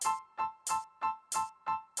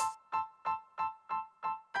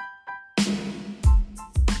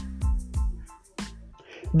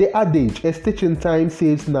The adage, a stitch in time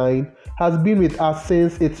saves nine, has been with us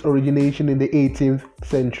since its origination in the 18th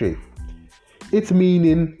century. Its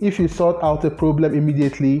meaning, if you sort out a problem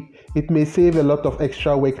immediately, it may save a lot of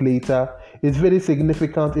extra work later, is very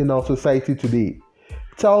significant in our society today.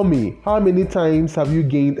 Tell me, how many times have you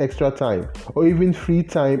gained extra time or even free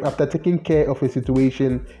time after taking care of a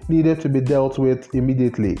situation needed to be dealt with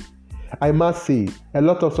immediately? I must say, a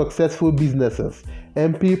lot of successful businesses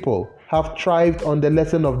and people have thrived on the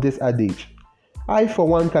lesson of this adage. I, for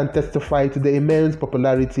one, can testify to the immense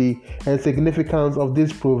popularity and significance of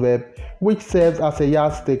this proverb, which serves as a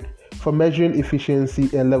yardstick for measuring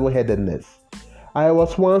efficiency and level-headedness. I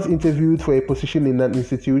was once interviewed for a position in an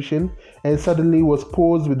institution and suddenly was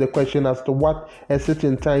posed with the question as to what a stitch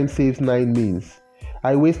in time saves nine means.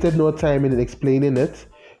 I wasted no time in explaining it,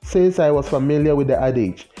 since I was familiar with the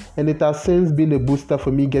adage, and it has since been a booster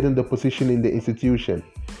for me getting the position in the institution.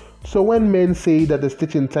 So when men say that a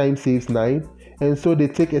stitch in time saves nine, and so they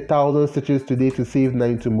take 1,000 stitches today to save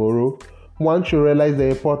nine tomorrow, one should realize the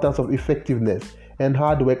importance of effectiveness and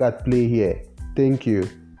hard work at play here. Thank you.